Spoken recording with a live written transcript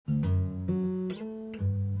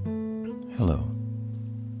Hello.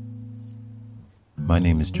 My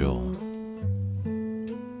name is Joel.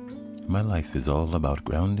 My life is all about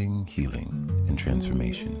grounding, healing, and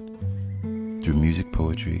transformation through music,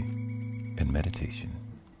 poetry, and meditation.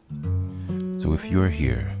 So if you're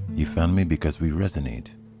here, you found me because we resonate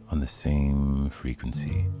on the same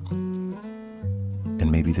frequency.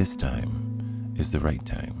 And maybe this time is the right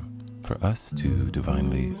time for us to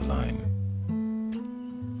divinely align.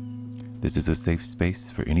 This is a safe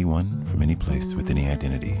space for anyone from any place with any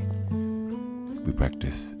identity. We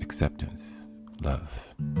practice acceptance, love,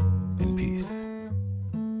 and peace.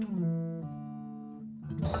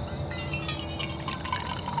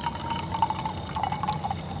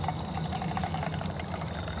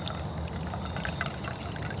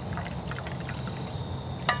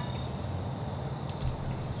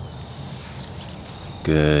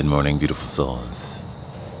 Good morning, beautiful souls.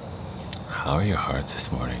 How are your hearts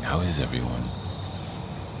this morning? How is everyone?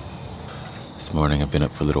 This morning I've been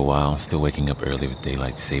up for a little while, still waking up early with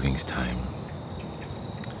daylight savings time.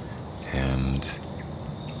 And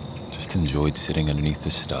just enjoyed sitting underneath the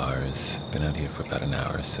stars. Been out here for about an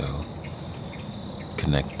hour or so,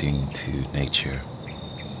 connecting to nature.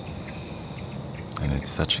 And it's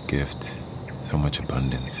such a gift, so much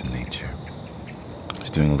abundance in nature. I was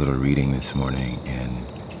doing a little reading this morning, and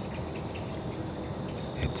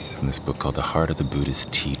it's from this book called The Heart of the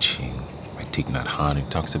Buddhist Teaching by Thich Nhat Hanh. It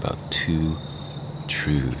talks about two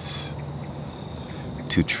truths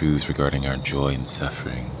regarding our joy and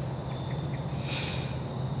suffering.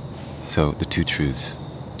 So the two truths.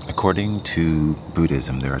 According to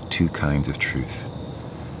Buddhism, there are two kinds of truth: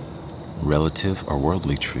 relative or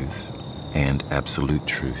worldly truth and absolute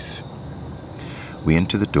truth. We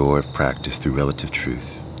enter the door of practice through relative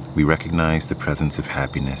truth. We recognize the presence of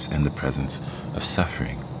happiness and the presence of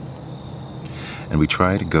suffering. And we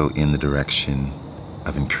try to go in the direction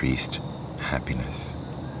of increased happiness.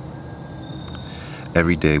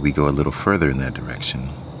 Every day we go a little further in that direction,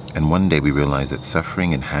 and one day we realize that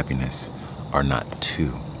suffering and happiness are not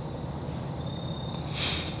two.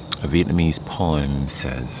 A Vietnamese poem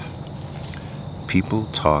says, "People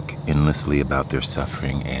talk endlessly about their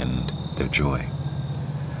suffering and their joy.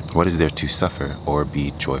 What is there to suffer or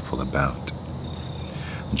be joyful about?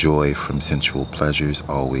 Joy from sensual pleasures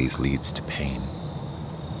always leads to pain.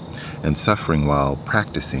 And suffering while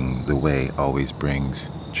practicing the way always brings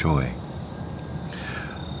joy.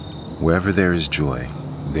 Wherever there is joy,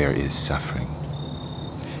 there is suffering.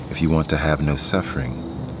 If you want to have no suffering,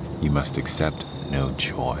 you must accept no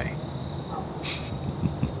joy."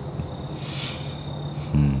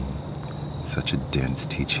 Such a dense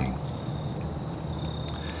teaching.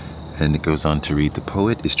 And it goes on to read, "The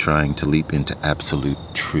poet is trying to leap into absolute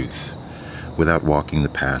truth without walking the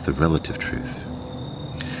path of relative truth.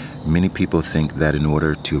 Many people think that in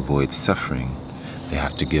order to avoid suffering, they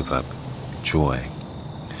have to give up joy.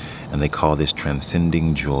 And they call this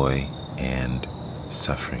transcending joy and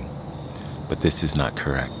suffering. But this is not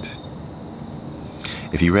correct.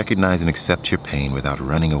 If you recognize and accept your pain without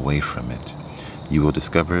running away from it, you will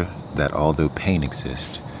discover that although pain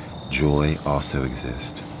exists, joy also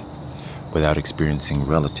exists. Without experiencing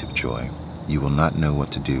relative joy, you will not know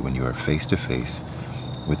what to do when you are face to face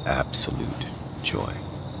with absolute joy."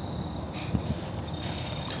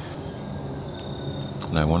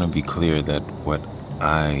 And I want to be clear that what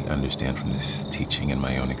I understand from this teaching and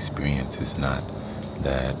my own experience is not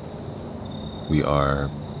that we are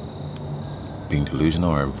being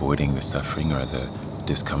delusional or avoiding the suffering or the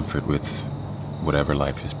discomfort with whatever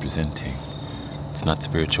life is presenting. It's not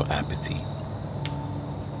spiritual apathy.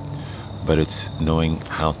 But it's knowing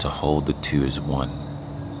how to hold the two as one.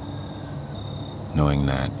 Knowing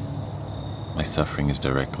that my suffering is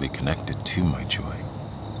directly connected to my joy,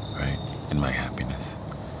 right? And my happiness.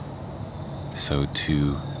 So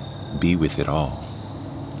to be with it all,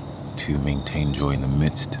 to maintain joy in the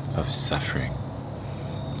midst of suffering,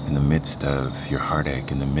 in the midst of your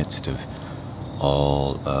heartache, in the midst of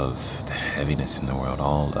all of the heaviness in the world,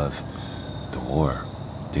 all of the war,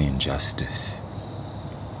 the injustice,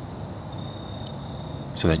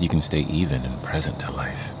 so that you can stay even and present to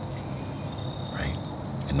life, right?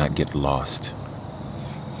 And not get lost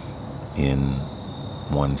in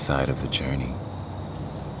one side of the journey,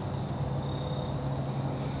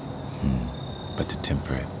 but to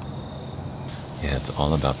temper it. Yeah, it's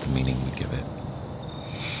all about the meaning we give it.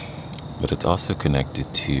 But it's also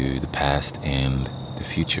connected to the past and the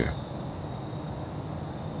future.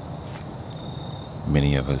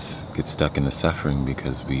 Many of us get stuck in the suffering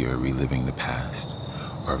because we are reliving the past,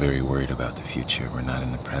 or very worried about the future. We're not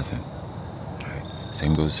in the present. Right?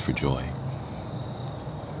 Same goes for joy.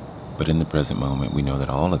 But in the present moment, we know that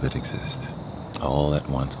all of it exists. All at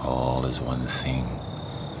once, all is one thing.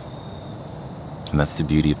 And that's the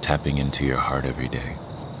beauty of tapping into your heart every day.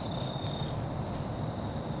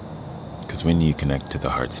 Because when you connect to the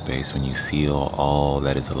heart space, when you feel all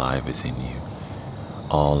that is alive within you,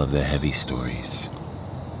 all of the heavy stories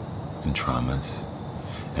and traumas,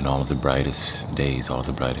 and all of the brightest days, all of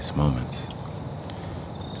the brightest moments,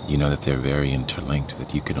 you know that they're very interlinked,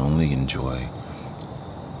 that you can only enjoy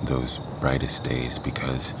those brightest days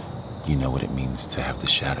because you know what it means to have the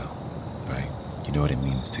shadow, right? You know what it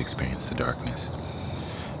means to experience the darkness.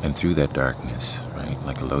 And through that darkness, right,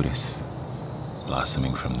 like a lotus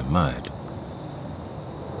blossoming from the mud,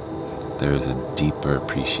 there is a deeper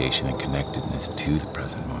appreciation and connectedness to the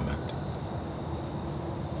present moment.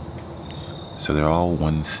 So they're all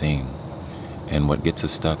one thing. And what gets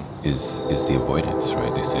us stuck is the avoidance,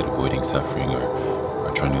 right? They said avoiding suffering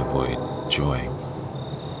or trying to avoid joy.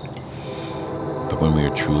 But when we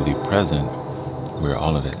are truly present, we're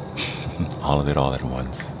all of it. All of it all at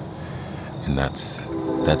once. And that's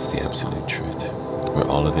the absolute truth. We're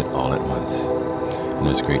all of it all at once. And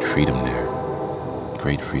there's great freedom there.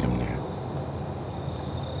 Great freedom there.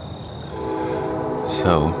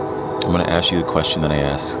 So, I'm going to ask you the question that I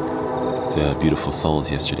asked the beautiful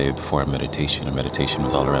souls yesterday before our meditation. Our meditation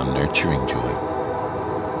was all around nurturing joy.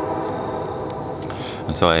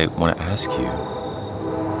 And so I want to ask you,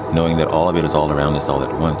 knowing that all of it is all around us all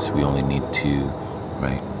at once, we only need to,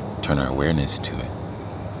 right, turn our awareness to it.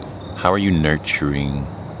 How are you nurturing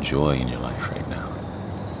joy in your life right now?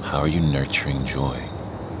 How are you nurturing joy?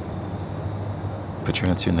 Put your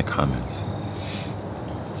answer in the comments.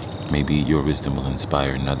 Maybe your wisdom will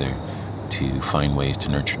inspire another to find ways to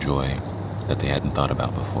nurture joy that they hadn't thought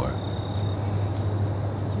about before.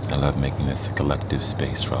 I love making this a collective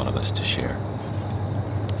space for all of us to share.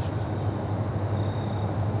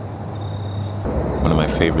 One of my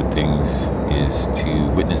favorite things is to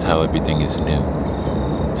witness how everything is new.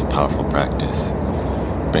 It's a powerful practice.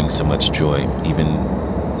 It brings so much joy, even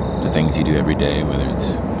the things you do every day, whether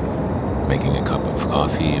it's making a cup of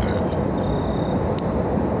coffee or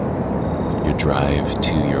your drive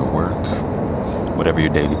to your work, whatever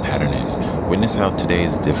your daily pattern is. Witness how today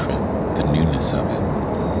is different, the newness of it.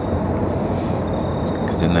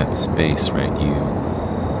 Because in that space, right, you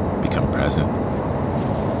become present.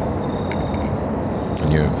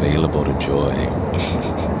 And you're available to joy.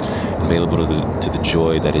 Available to the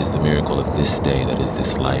joy that is the miracle of this day, that is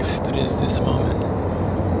this life, that is this moment.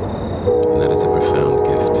 And that is a profound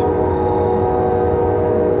gift.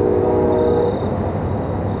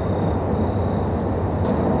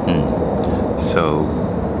 So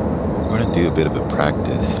we're going to do a bit of a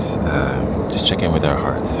practice, just check in with our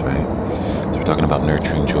hearts, right? So we're talking about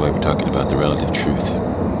nurturing joy, we're talking about the relative truth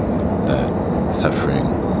that suffering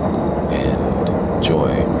and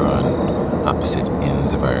joy are on opposite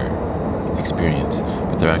ends of our experience,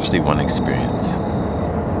 but they're actually one experience.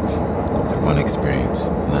 They're one experience,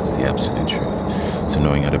 and that's the absolute truth. So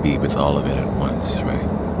knowing how to be with all of it at once,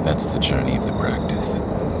 right? That's the journey of the practice.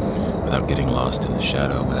 Without getting lost in the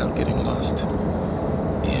shadow, without getting lost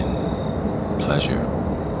in pleasure,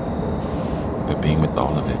 but being with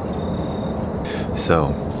all of it.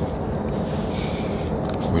 So,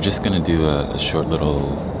 we're just going to do a short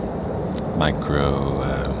little micro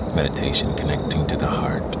meditation connecting to the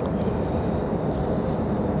heart.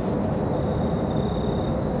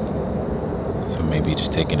 So maybe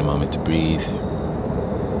just taking a moment to breathe.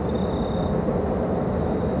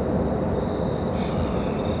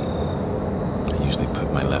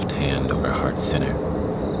 My left hand over heart center.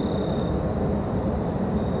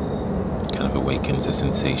 Kind of awakens the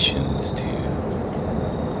sensations to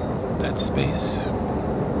that space.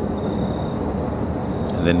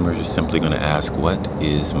 And then we're just simply going to ask, what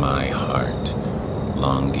is my heart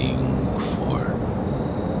longing for?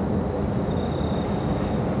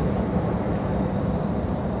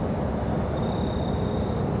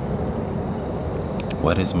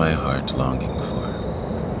 What is my heart longing for?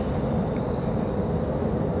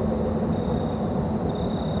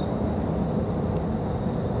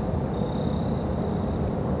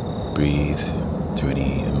 Breathe through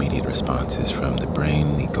any immediate responses from the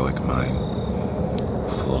brain, the egoic mind,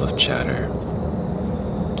 full of chatter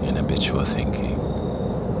and habitual thinking.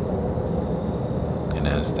 And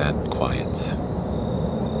as that quiets,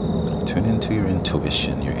 tune into your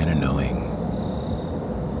intuition, your inner knowing,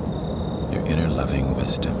 your inner loving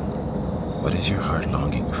wisdom. What is your heart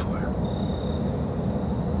longing for?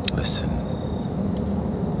 Listen.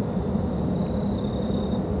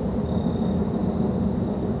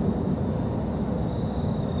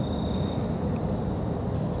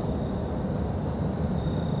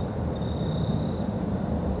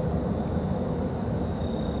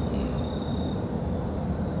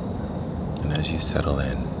 as you settle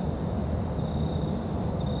in,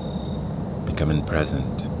 becoming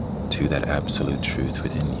present to that absolute truth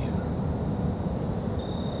within you.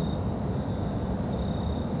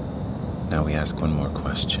 Now we ask one more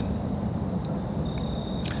question.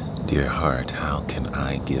 Dear heart, how can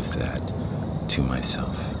I give that to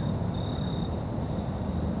myself?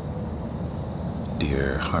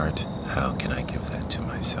 Dear heart, how can I give that to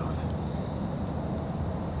myself?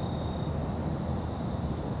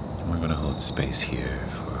 And we're going to hold space here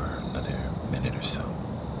for another minute or so.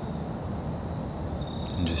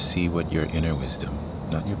 And just see what your inner wisdom,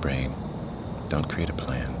 not your brain, don't create a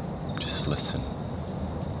plan, just listen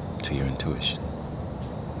to your intuition.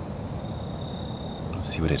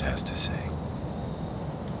 See what it has to say.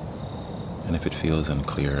 And if it feels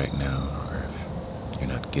unclear right now, or if you're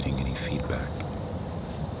not getting any feedback,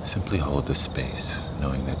 simply hold the space,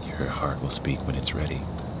 knowing that your heart will speak when it's ready,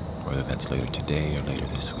 whether that's later today or later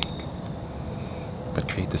this week. But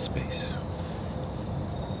create the space.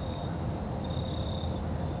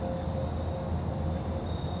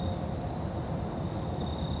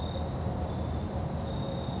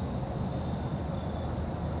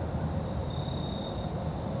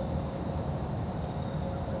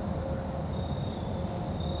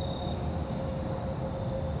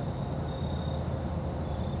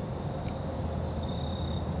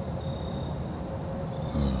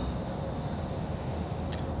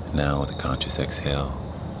 Now, with a conscious exhale,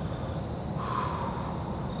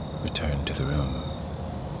 return to the room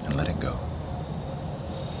and let it go.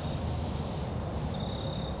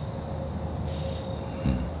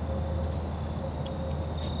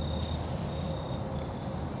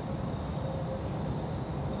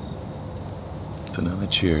 So now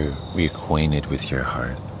that you're reacquainted with your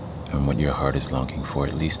heart and what your heart is longing for,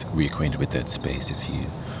 at least reacquainted with that space if you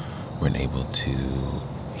weren't able to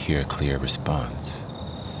hear a clear response.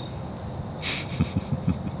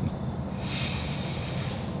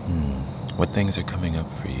 What things are coming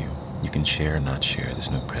up for you? You can share or not share. There's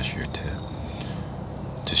no pressure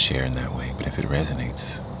to share in that way. But if it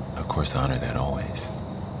resonates, of course, honor that always.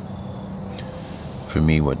 For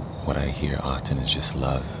me, what I hear often is just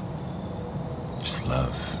love. Just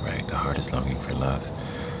love, right? The heart is longing for love.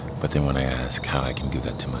 But then when I ask how I can give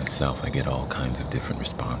that to myself, I get all kinds of different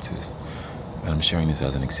responses. And I'm sharing this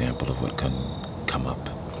as an example of what can come up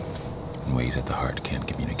in ways that the heart can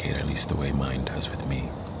communicate, or at least the way mine does with me.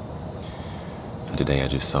 And today I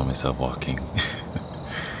just saw myself walking,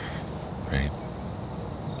 right?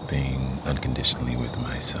 Being unconditionally with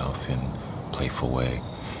myself in a playful way,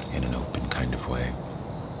 in an open kind of way,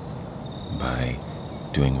 by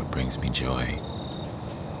doing what brings me joy.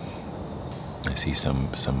 I see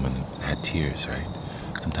someone had tears, right?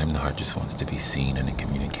 Sometimes the heart just wants to be seen, and it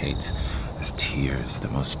communicates as tears, the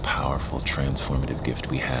most powerful, transformative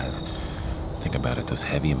gift we have. Think about it, those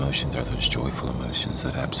heavy emotions are those joyful emotions,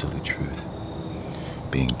 that absolute truth,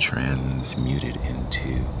 being transmuted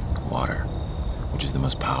into water, which is the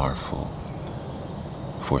most powerful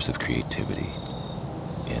force of creativity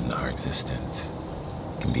in our existence.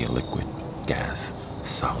 It can be a liquid, gas,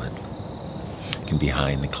 solid. It can be high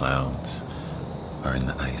in the clouds or in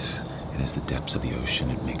the ice. It is the depths of the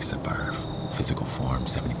ocean. It makes up our physical form,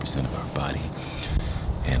 70% of our body,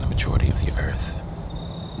 and the majority of the earth.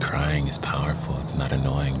 Crying is powerful. It's not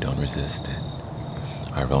annoying. Don't resist it.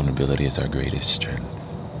 Our vulnerability is our greatest strength.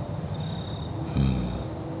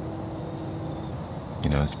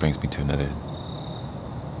 This brings me to another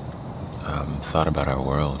thought about our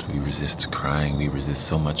world. We resist crying. We resist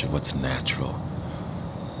so much of what's natural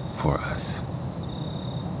for us.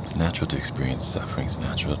 It's natural to experience suffering. It's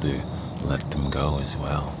natural to let them go as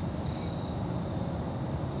well,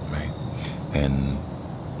 right? And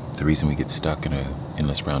the reason we get stuck in an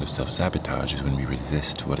endless round of self-sabotage is when we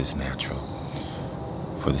resist what is natural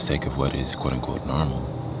for the sake of what is quote-unquote normal,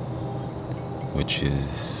 which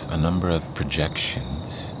is a number of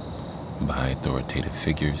projections by authoritative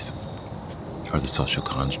figures or the social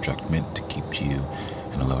construct meant to keep you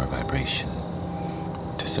in a lower vibration,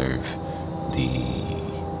 to serve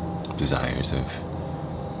the desires of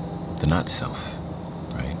the not self,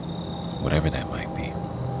 right? Whatever that might be,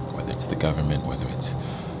 whether it's the government, whether it's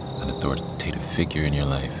an authoritative figure in your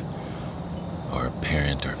life, or a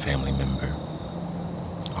parent or a family member,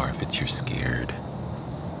 or if it's your scared,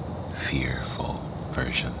 fearful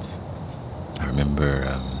versions. I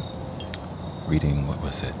remember reading,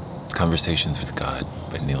 Conversations with God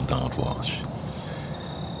by Neil Donald Walsh.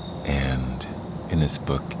 And in this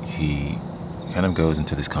book, he kind of goes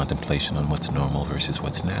into this contemplation on what's normal versus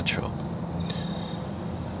what's natural.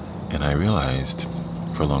 And I realized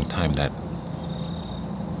for a long time that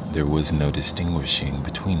there was no distinguishing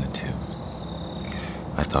between the two.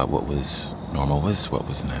 I thought what was normal was what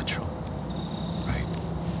was natural, right?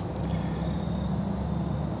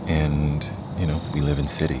 And, we live in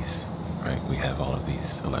cities, right? We have all of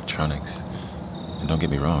these electronics. And don't get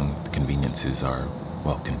me wrong, the conveniences are,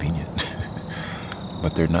 well, convenient.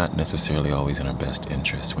 But they're not necessarily always in our best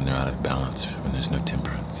interest when they're out of balance, when there's no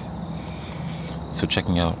temperance. So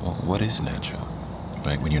checking out, well, what is natural,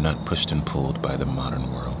 right? When you're not pushed and pulled by the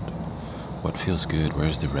modern world. What feels good?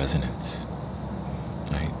 Where's the resonance,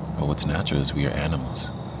 right? Well, what's natural is we are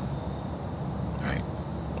animals, right?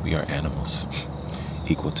 We are animals,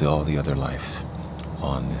 equal to all the other life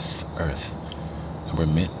on this earth. And we're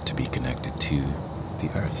meant to be connected to the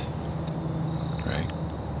earth, right?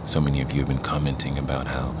 So many of you have been commenting about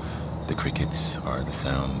how the crickets or the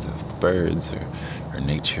sounds of the birds or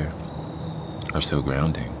nature are so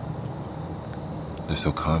grounding. They're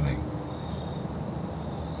so calming,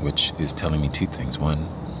 which is telling me two things. One,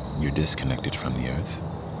 you're disconnected from the earth.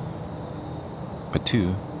 But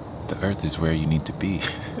two, the earth is where you need to be.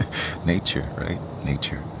 Nature, right?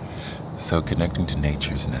 Nature. So connecting to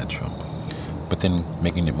nature is natural. But then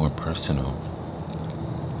making it more personal.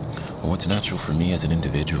 Well, what's natural for me as an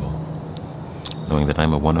individual? Knowing that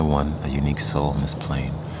I'm a one-on-one, a unique soul on this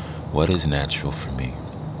plane. What is natural for me?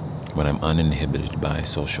 When I'm uninhibited by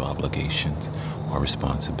social obligations or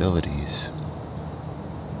responsibilities.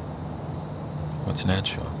 What's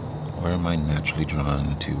natural? Where am I naturally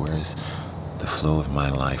drawn to? Where is the flow of my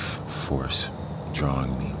life force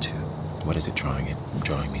drawing me to? What is it drawing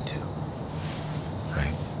me to?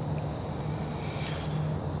 Right?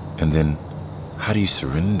 And then how do you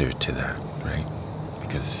surrender to that, right?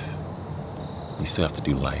 Because you still have to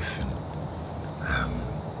do life, and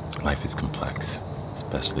life is complex,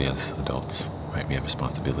 especially as adults, right? We have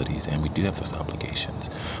responsibilities and we do have those obligations.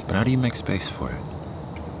 But how do you make space for it?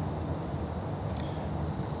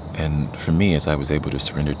 And for me, as I was able to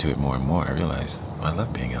surrender to it more and more, I realized I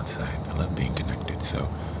love being outside. I love being connected. So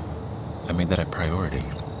I made that a priority.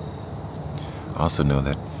 I also know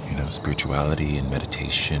that, spirituality and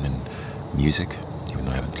meditation and music, even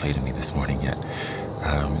though I haven't played any this morning yet,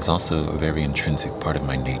 is also a very intrinsic part of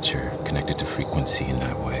my nature, connected to frequency in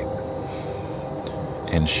that way.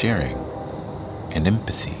 And sharing and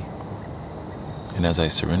empathy. And as I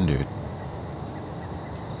surrendered,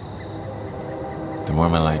 the more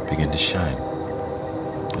my light began to shine.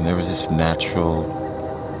 And there was this natural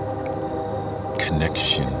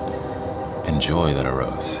connection and joy that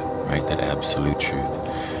arose, right? That absolute truth.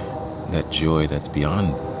 That joy that's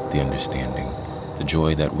beyond the understanding. The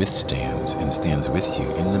joy that withstands and stands with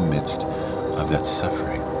you in the midst of that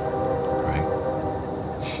suffering, right?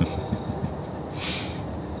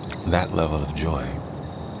 That level of joy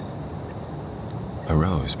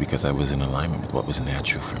arose because I was in alignment with what was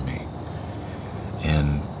natural for me.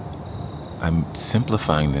 And I'm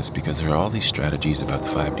simplifying this because there are all these strategies about the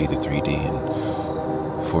 5D, the 3D, and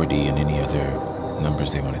 4D, and any other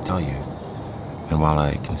numbers they want to tell you. And while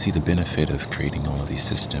I can see the benefit of creating all of these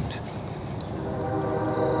systems,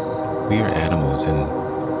 we are animals, and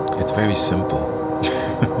it's very simple.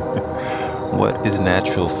 What is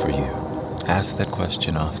natural for you? Ask that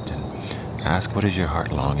question often. Ask, what is your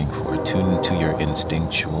heart longing for? Tune to your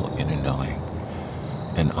instinctual inner knowing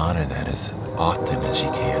and honor that as often as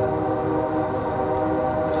you can.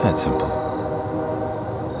 It's that simple.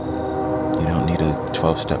 You don't need a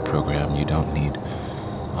 12-step program. You don't need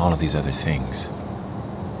all of these other things.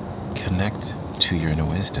 Connect to your inner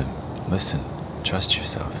wisdom. Listen. Trust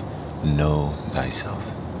yourself. Know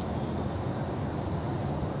thyself.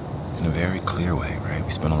 In a very clear way, right? We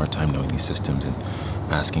spend all our time knowing these systems and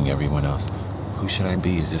asking everyone else, who should I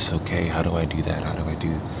be? Is this okay? How do I do that? How do I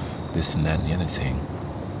do this and that and the other thing?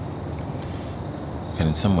 And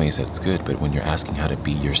in some ways that's good, but when you're asking how to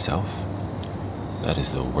be yourself, that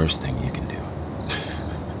is the worst thing you can do.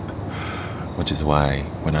 Which is why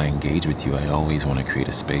when I engage with you, I always want to create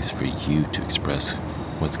a space for you to express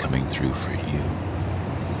what's coming through for you.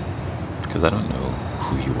 Because I don't know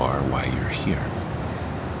who you are, why you're here.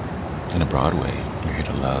 In a broad way, you're here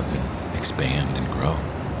to love and expand and grow,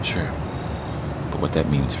 sure. But what that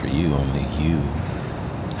means for you, only you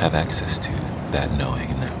have access to that knowing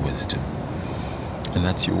and that wisdom. And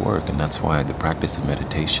that's your work, and that's why the practice of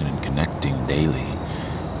meditation and connecting daily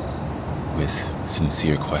with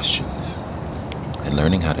sincere questions and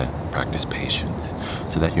learning how to practice patience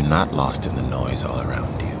so that you're not lost in the noise all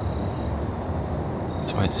around you.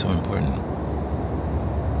 That's why it's so important.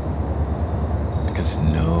 Because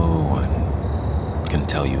no one can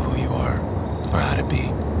tell you who you are or how to be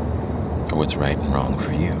or what's right and wrong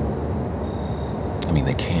for you. I mean,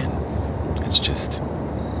 they can. It's just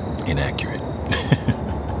inaccurate.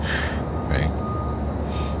 Right?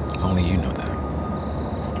 Only you know that.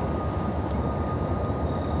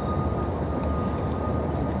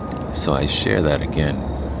 So I share that again.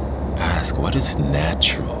 Ask, what is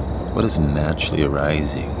natural? What is naturally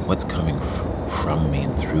arising? What's coming from me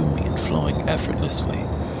and through me and flowing effortlessly?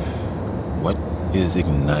 What is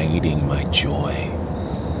igniting my joy?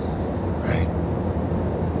 Right?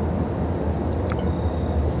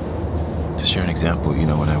 To share an example,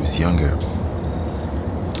 when I was younger,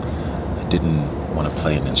 I didn't want to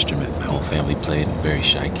play an instrument. My whole family played. I'm a very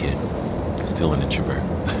shy kid. Still an introvert.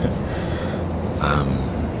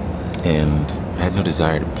 And I had no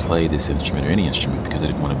desire to play this instrument or any instrument because I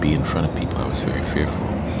didn't want to be in front of people. I was very fearful.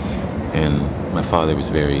 And my father was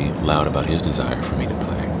very loud about his desire for me to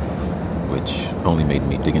play, which only made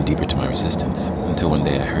me dig in deeper to my resistance until one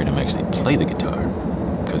day I heard him actually play the guitar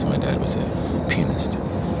because my dad was a pianist.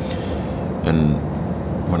 And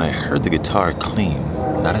when I heard the guitar clean,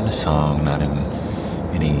 not in a song, not in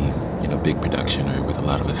any big production or with a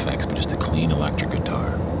lot of effects, but just a clean electric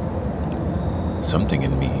guitar, something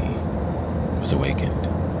in me was awakened.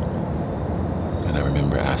 And I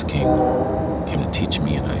remember asking him to teach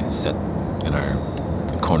me, and I sat in our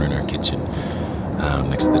corner in our kitchen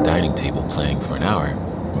next to the dining table playing for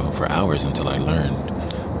for hours until I learned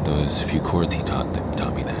those few chords he taught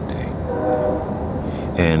me that day.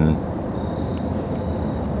 And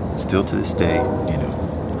still to this day,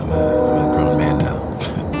 I'm a grown man now.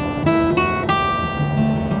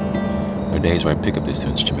 There are days where I pick up this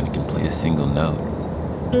instrument and can play a single note,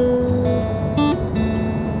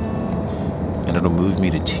 and it'll move me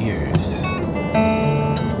to tears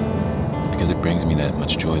because it brings me that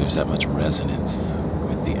much joy. There's that much resonance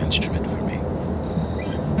with the instrument for me.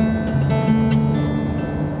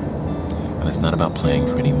 And it's not about playing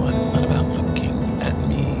for anyone. It's not about looking at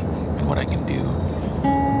me and what I can do.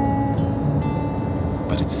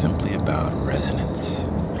 But it's simply about resonance.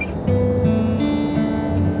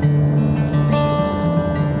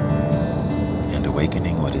 And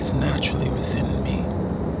awakening what is naturally within me.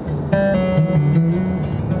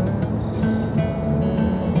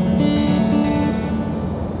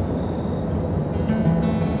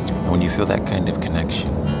 And when you feel that kind of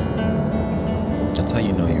connection, that's how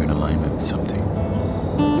you know you're in alignment with something.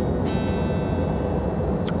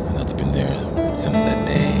 And that's been there since that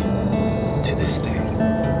day to this day.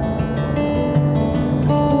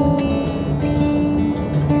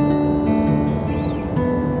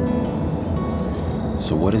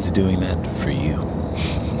 So what is doing that for you?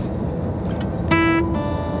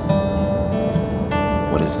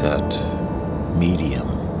 What is that medium,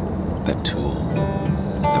 that tool,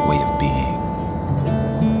 that way of being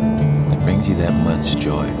that brings you that much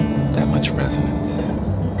joy, that much resonance,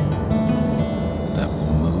 that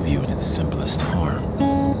will move you in its simplest form?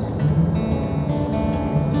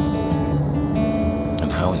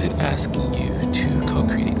 And how is it asking you to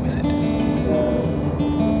co-create with it?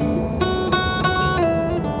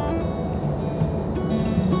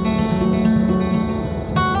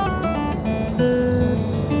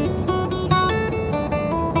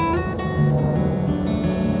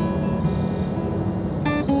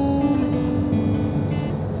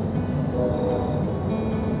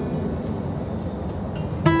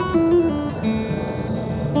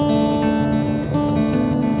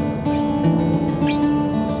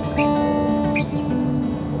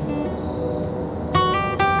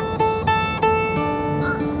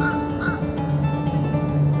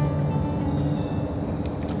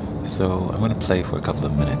 So I'm going to play for a couple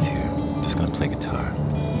of minutes here. I'm just going to play guitar.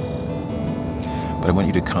 But I want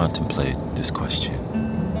you to contemplate this question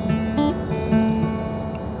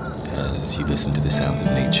as you listen to the sounds of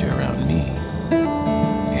nature around me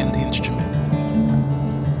and the instrument.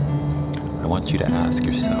 I want you to ask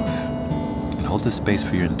yourself, and hold the space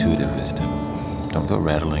for your intuitive wisdom. Don't go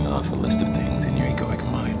rattling off a list of things in your egoic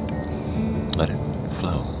mind. Let it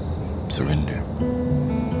flow. Surrender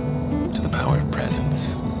to the power of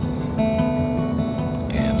presence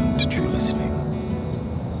and true listening.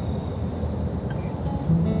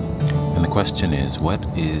 And the question is, what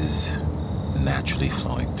is naturally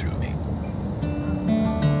flowing through me?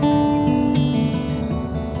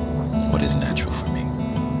 What is natural for me?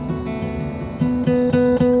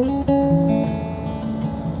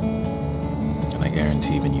 And I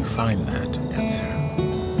guarantee when you find that answer,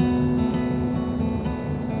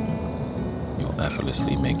 you'll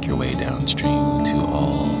effortlessly make your way downstream to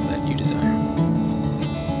all that you desire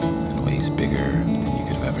in ways bigger than you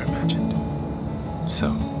could have ever imagined.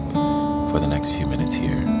 So, for the next few minutes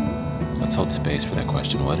here, let's hold space for that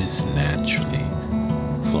question. What is naturally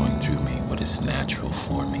flowing through me? What is natural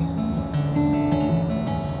for me?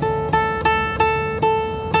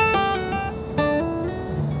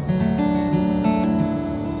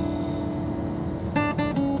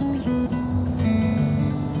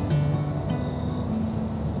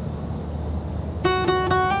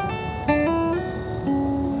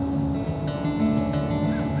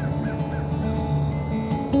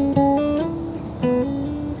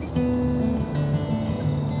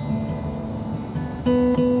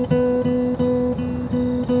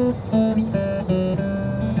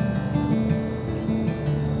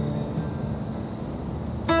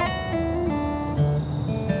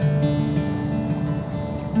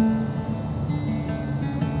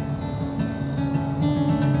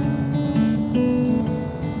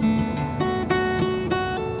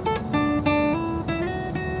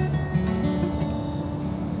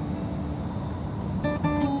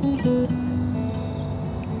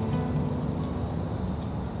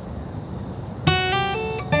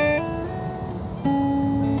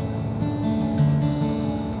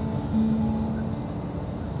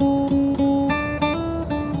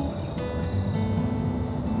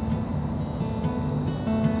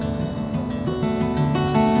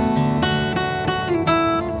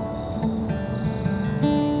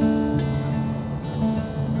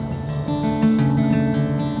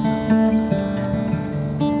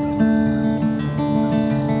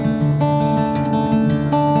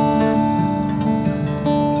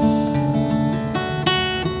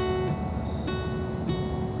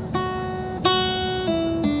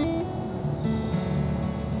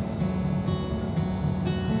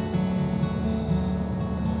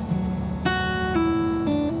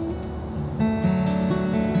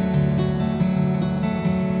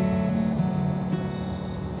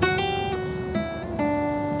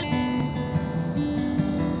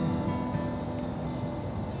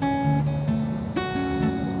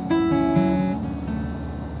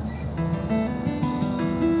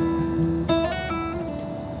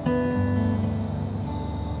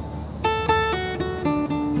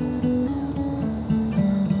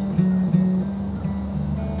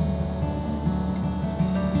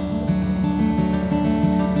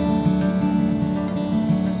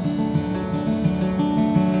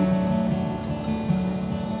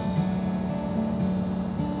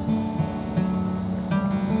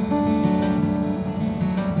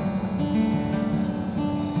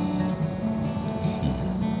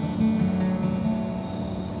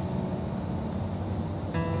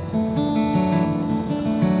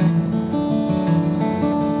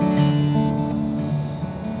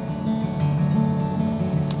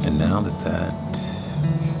 now that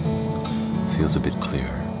feels a bit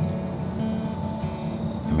clearer,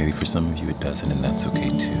 and maybe for some of you it doesn't, and that's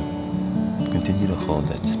okay too, continue to hold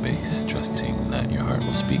that space, trusting that your heart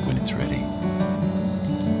will speak when it's ready.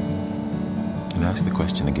 And ask the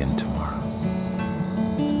question again tomorrow.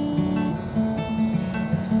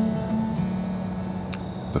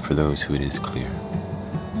 But for those who it is clear,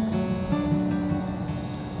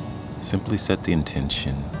 simply set the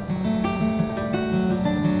intention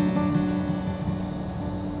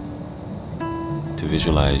to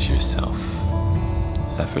visualize yourself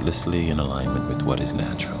effortlessly in alignment with what is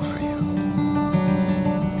natural for you.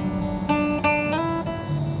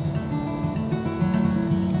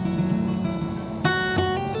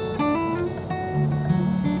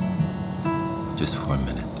 Just for a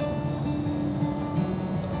minute.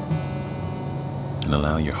 And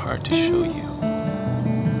allow your heart to show you.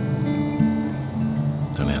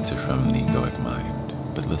 Don't answer from the egoic mind,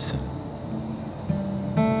 but listen.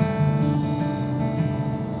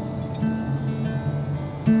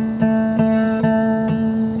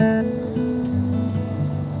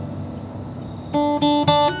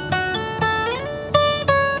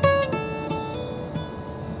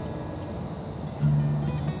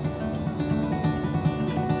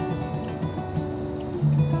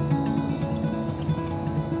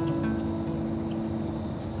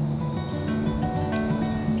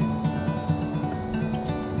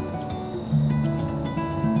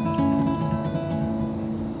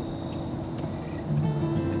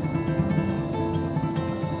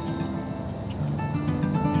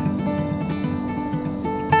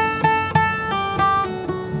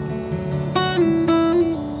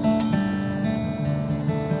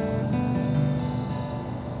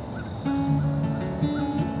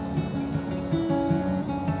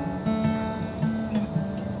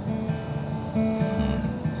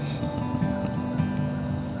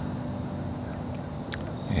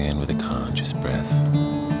 And with a conscious breath,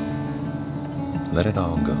 let it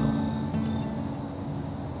all go.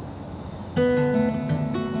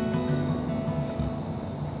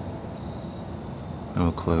 And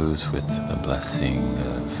we'll close with a blessing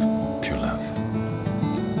of pure love.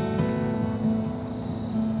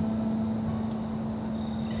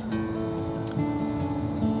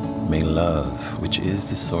 May love, which is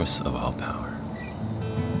the source of all power,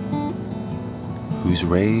 whose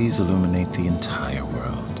rays illuminate the entire world,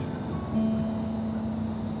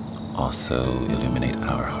 also illuminate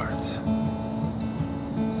our hearts,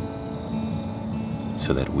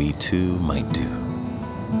 so that we too might do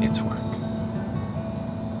its work.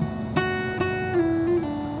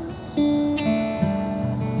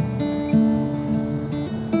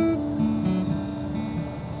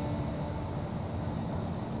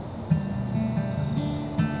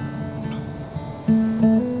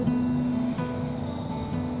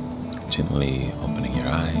 Gently opening your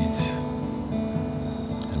eyes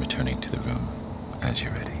and returning to the room as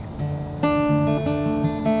you're ready.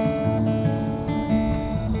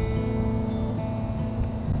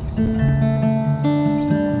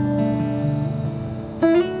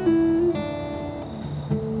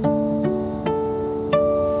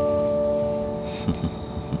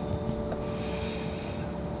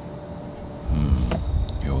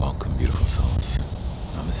 You're welcome, beautiful souls.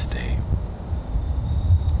 Namaste.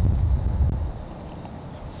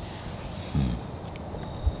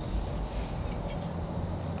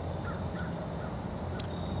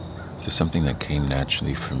 So something that came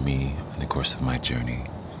naturally for me in the course of my journey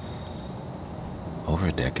over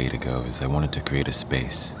a decade ago is I wanted to create a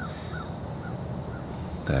space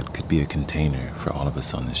that could be a container for all of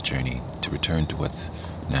us on this journey to return to what's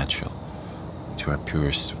natural, to our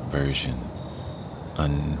purest version,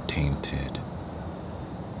 untainted,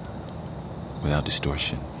 without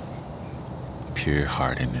distortion, pure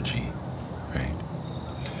heart energy, right?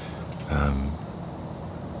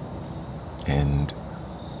 And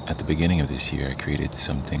at the beginning of this year, I created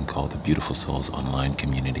something called the Beautiful Souls Online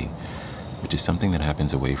Community, which is something that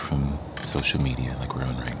happens away from social media like we're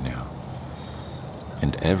on right now.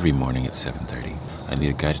 And every morning at 7:30, I lead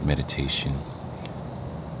a guided meditation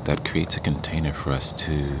that creates a container for us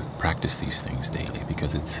to practice these things daily,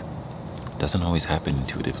 because it doesn't always happen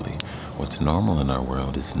intuitively. What's normal in our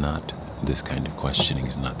world is not this kind of questioning,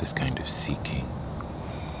 is not this kind of seeking.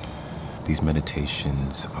 These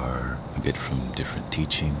meditations are a bit from different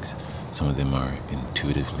teachings. Some of them are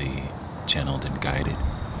intuitively channeled and guided,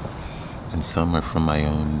 and some are from my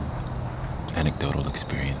own anecdotal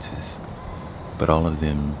experiences. But all of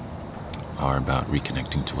them are about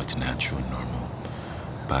reconnecting to what's natural and normal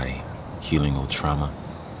by healing old trauma,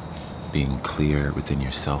 being clear within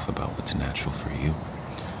yourself about what's natural for you,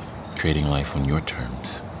 creating life on your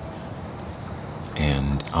terms,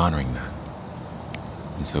 and honoring that.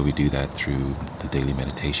 And so we do that through the daily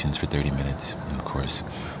meditations for 30 minutes. And of course,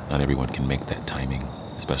 not everyone can make that timing,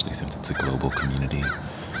 especially since it's a global community.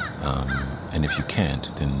 And if you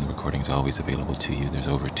can't, then the recording's always available to you. There's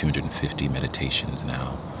over 250 meditations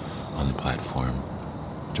now on the platform,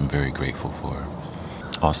 which I'm very grateful for.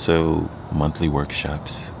 Also, monthly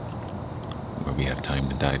workshops where we have time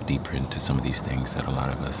to dive deeper into some of these things that a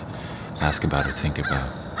lot of us ask about or think about.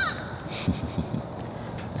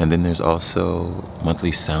 And then there's also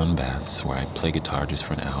monthly sound baths where I play guitar just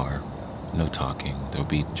for an hour, no talking. There'll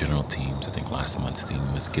be general themes. I think last month's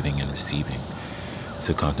theme was giving and receiving.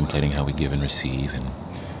 So contemplating how we give and receive, and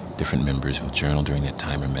different members will journal during that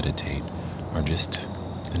time or meditate, or just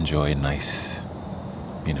enjoy a nice,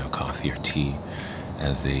 coffee or tea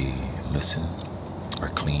as they listen or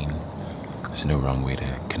clean. There's no wrong way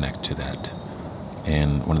to connect to that.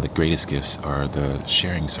 And one of the greatest gifts are the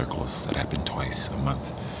sharing circles that happen twice a month,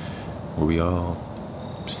 where we all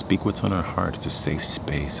speak what's on our heart. It's a safe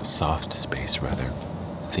space, a soft space rather.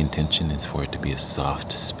 The intention is for it to be a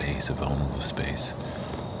soft space, a vulnerable space,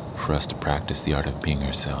 for us to practice the art of being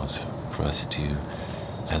ourselves, for us to,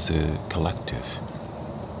 as a collective,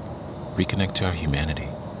 reconnect to our humanity,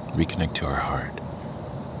 reconnect to our heart,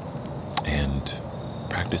 and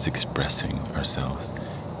practice expressing ourselves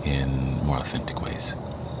in more authentic ways.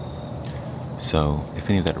 So if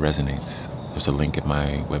any of that resonates, there's a link at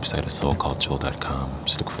my website, soulcultural.com.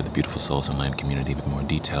 Just look for the Beautiful Souls online community with more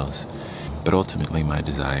details. But ultimately, my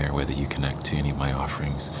desire, whether you connect to any of my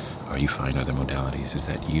offerings or you find other modalities, is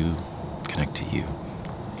that you connect to you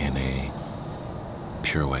in a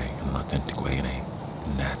pure way, in an authentic way, in a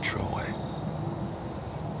natural way.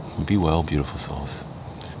 Be well, beautiful souls.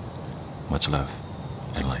 Much love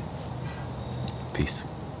and light. Peace.